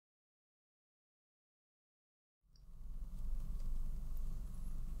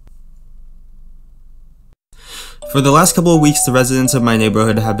For the last couple of weeks, the residents of my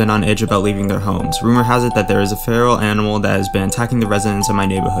neighborhood have been on edge about leaving their homes. Rumor has it that there is a feral animal that has been attacking the residents of my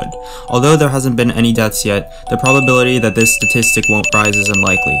neighborhood. Although there hasn't been any deaths yet, the probability that this statistic won't rise is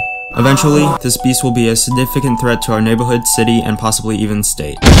unlikely. Eventually, this beast will be a significant threat to our neighborhood, city, and possibly even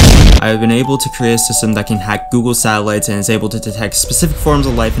state. I have been able to create a system that can hack Google satellites and is able to detect specific forms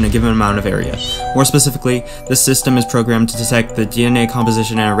of life in a given amount of area. More specifically, this system is programmed to detect the DNA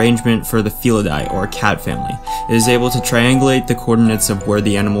composition and arrangement for the Felidae, or cat family. It is able to triangulate the coordinates of where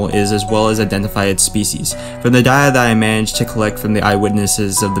the animal is as well as identify its species. From the data that I managed to collect from the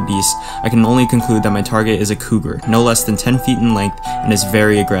eyewitnesses of the beast, I can only conclude that my target is a cougar, no less than 10 feet in length, and is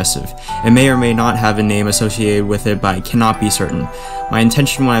very aggressive. It may or may not have a name associated with it, but I cannot be certain. My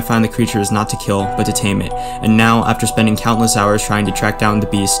intention when I find the creature is not to kill, but to tame it, and now, after spending countless hours trying to track down the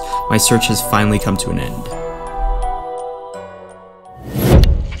beast, my search has finally come to an end.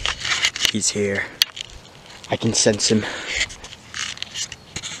 He's here. I can sense him.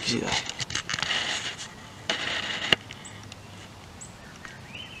 You see that?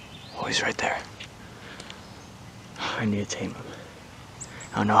 Oh, he's right there. I need to tame him.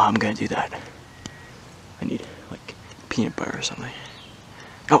 I don't know how I'm gonna do that. I need, like, peanut butter or something.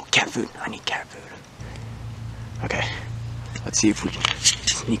 Oh, cat food. I need cat food. Okay. Let's see if we can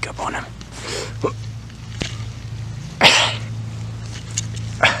sneak up on him.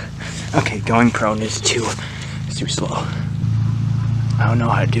 Okay, going prone is too slow. I don't know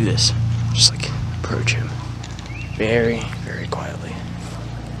how to do this. Just, like, approach him. Very, very quietly.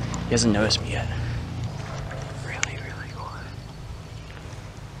 He hasn't noticed me yet.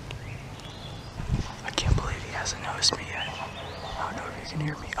 Hasn't noticed me yet. I don't know if you can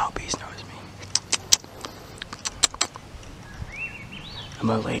hear me. Oh, Beast knows me. I'm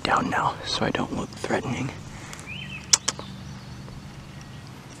gonna lay down now so I don't look threatening.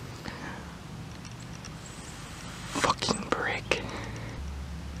 Fucking brick.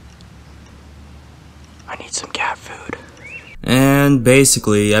 I need some cat food. And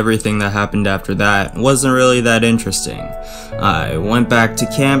basically everything that happened after that wasn't really that interesting. I went back to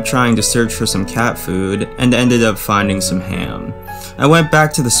camp trying to search for some cat food and ended up finding some ham. I went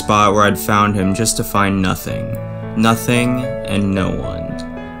back to the spot where I'd found him just to find nothing. Nothing and no one.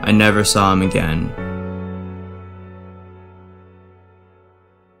 I never saw him again.